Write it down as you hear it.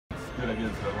good at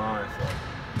getting to the line, so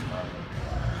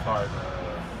it's hard to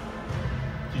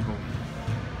keep him.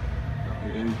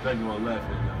 And he's begging on left,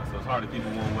 and so it's hard to keep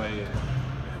him one way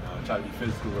and try to be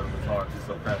physical with him. It's hard. He's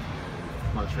so crafty.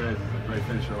 Montrez is a great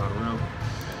finisher around the rim.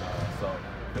 So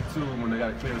the two, when they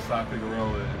got to clear the side pick and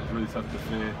roll, it's really tough to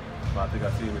defend. But I think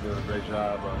our team is doing a great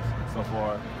job so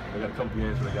far. They got a couple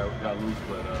games where they got loose,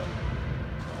 but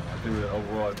I think that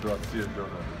overall throughout the series, they're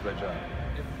doing a great job.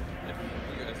 If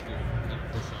you guys do kind of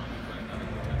push on and play another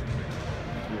potential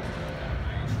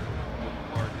big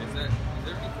part, is there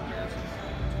any comparison to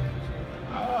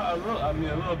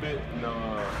a little bit. You know,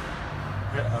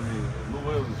 Lou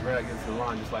Williams is great against the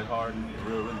line, just like Harden.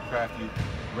 Really crafty,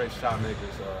 great shot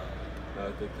makers.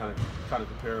 They're kind of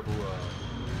comparable.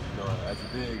 As a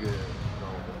big,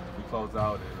 we close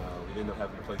out and we end up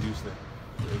having to play Houston.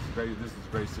 It's great. This is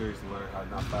a great series to learn how to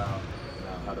not foul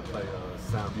and how to play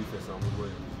sound defense on Lou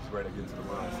Williams. He's great at getting to the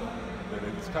line. So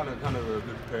it's kind of a good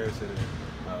comparison and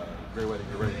a great way to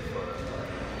get ready for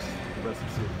the rest of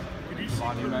the series.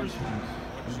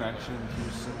 You mentioned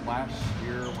Houston last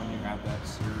year when you had that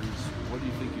series. What do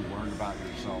you think you learned about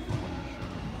yourself and what you should?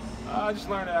 I just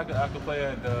learned that I could play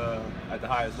at the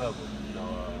highest level.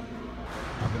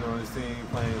 I've been on this team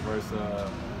playing versus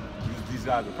these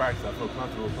guys in practice. I feel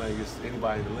comfortable playing against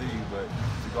anybody in the league, but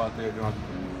to go out there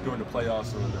during the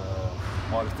playoffs and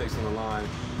all the stakes on the line,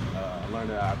 I learned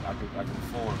that I can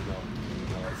perform.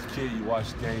 As a kid, you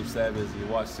watch Game 7s, you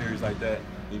watch series like that,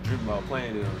 and you dream about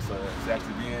playing in them. So to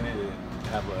actually be in it and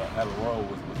have a role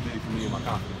was big for me and my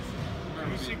confidence.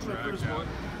 You see Clippers won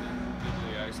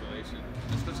the isolation,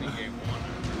 especially in Game 1.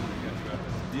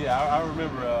 Yeah, I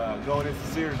remember going into the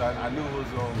series. I knew they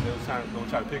was going to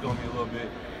try to pick on me a little bit,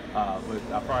 but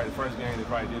the first game they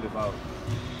probably did about.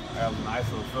 I was in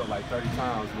ISO, felt like 30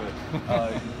 times, but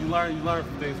you learn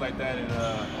from things like that and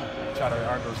try to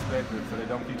earn the respect so they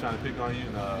don't keep trying to pick on you.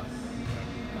 And I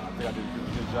think I did a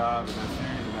good job in that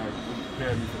series, and that really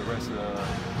prepared me for the rest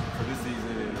for this season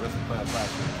and the rest of the playoffs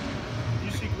last year. Do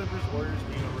you see Clippers Warriors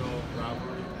being a real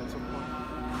rivalry at some point?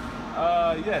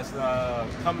 Yes,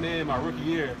 coming in my rookie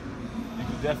year, you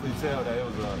could definitely tell that it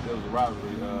was a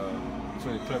rivalry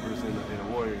between the Clippers and the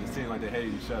Warriors. It seemed like they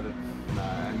hated each other.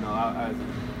 And as a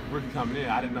rookie coming in,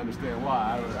 I didn't understand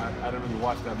why. I didn't really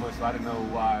watch that much, so I didn't know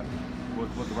what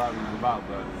the rivalry was about.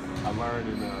 But I learned,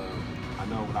 and I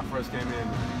know when I first came in,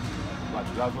 like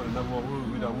that was one of the number one rules.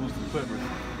 We don't lose to the Clippers.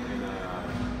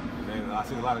 And I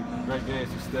seen a lot of great games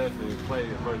from Steph and Clay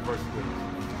versus Clippers.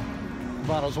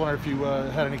 Kevon, I was wondering if you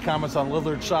had any comments on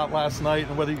Lillard's shot last night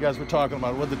and whether you guys were talking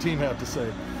about it. What did the team have to say?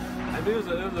 I think it was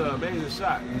an amazing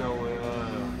shot.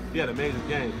 He had an amazing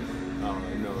game.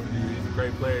 He's a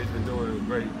great player. He's been doing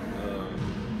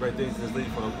great things in this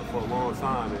league for a long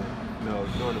time. And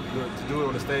to do it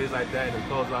on a stage like that in a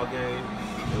closeout game,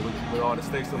 and with all the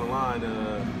stakes on the line,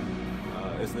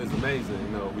 it's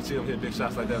amazing. We seen him hit big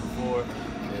shots like that before,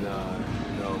 and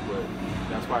but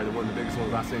that's probably one of the biggest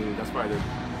ones I've seen. That's probably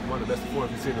one of the best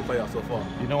performances we've seen in the playoffs so far.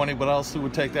 You know anyone else who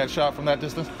would take that shot from that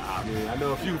distance? I mean, I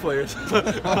know a few players on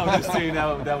this team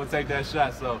that would take that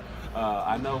shot. So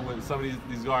I know when some of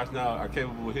these guards now are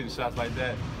capable of hitting shots like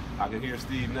that, I can hear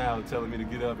Steve now telling me to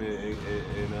get up and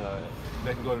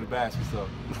they can go to the basket. So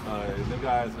the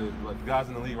guys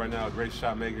in the league right now are great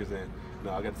shot makers, and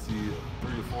I got to see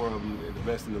 3 or 4 of them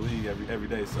the best in the league every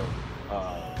day. So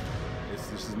it's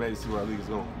just amazing to see where our league is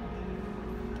going.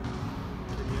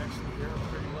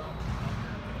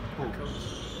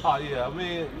 Oh yeah, I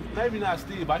mean maybe not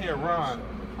Steve. I hear Ron.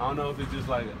 I don't know if it's just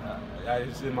like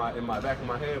it's in my back of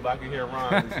my head, but I can hear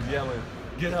Ron just yelling,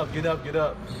 "Get up, get up, get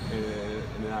up!"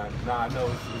 And now I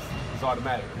know it's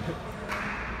automatic.